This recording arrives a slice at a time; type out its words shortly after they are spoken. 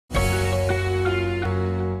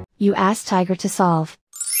You ask Tiger to solve.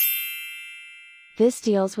 This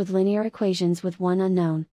deals with linear equations with one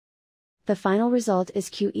unknown. The final result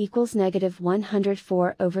is q equals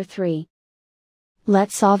 -104/3.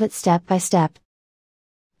 Let's solve it step by step.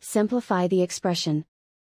 Simplify the expression.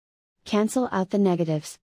 Cancel out the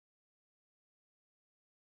negatives.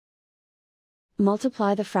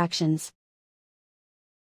 Multiply the fractions.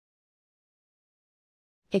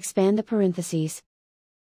 Expand the parentheses.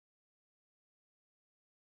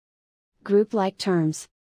 Group like terms.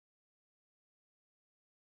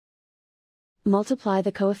 Multiply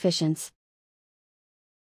the coefficients.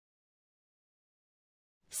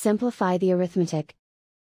 Simplify the arithmetic.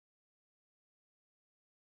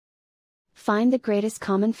 Find the greatest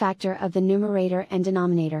common factor of the numerator and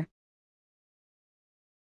denominator.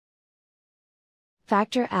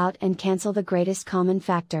 Factor out and cancel the greatest common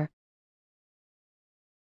factor.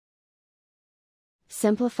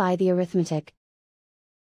 Simplify the arithmetic.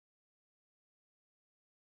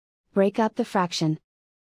 Break up the fraction.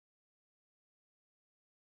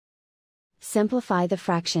 Simplify the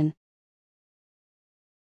fraction.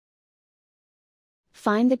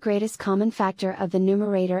 Find the greatest common factor of the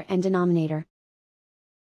numerator and denominator.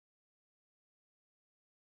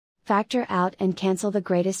 Factor out and cancel the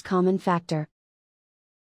greatest common factor.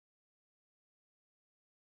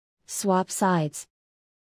 Swap sides.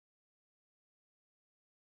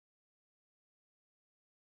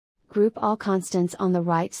 Group all constants on the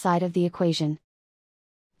right side of the equation.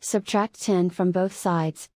 Subtract 10 from both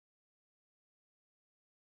sides.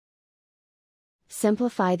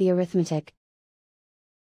 Simplify the arithmetic.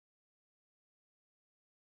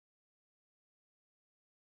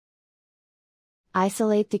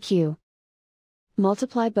 Isolate the q.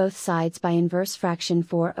 Multiply both sides by inverse fraction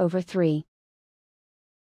 4/3.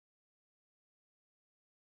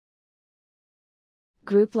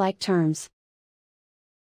 Group like terms.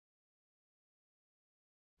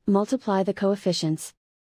 Multiply the coefficients.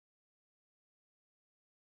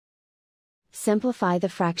 Simplify the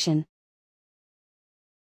fraction.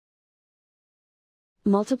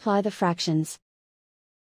 Multiply the fractions.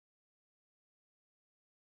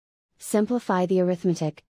 Simplify the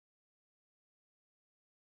arithmetic.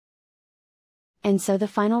 And so the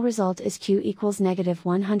final result is q equals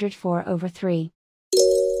 -104/3.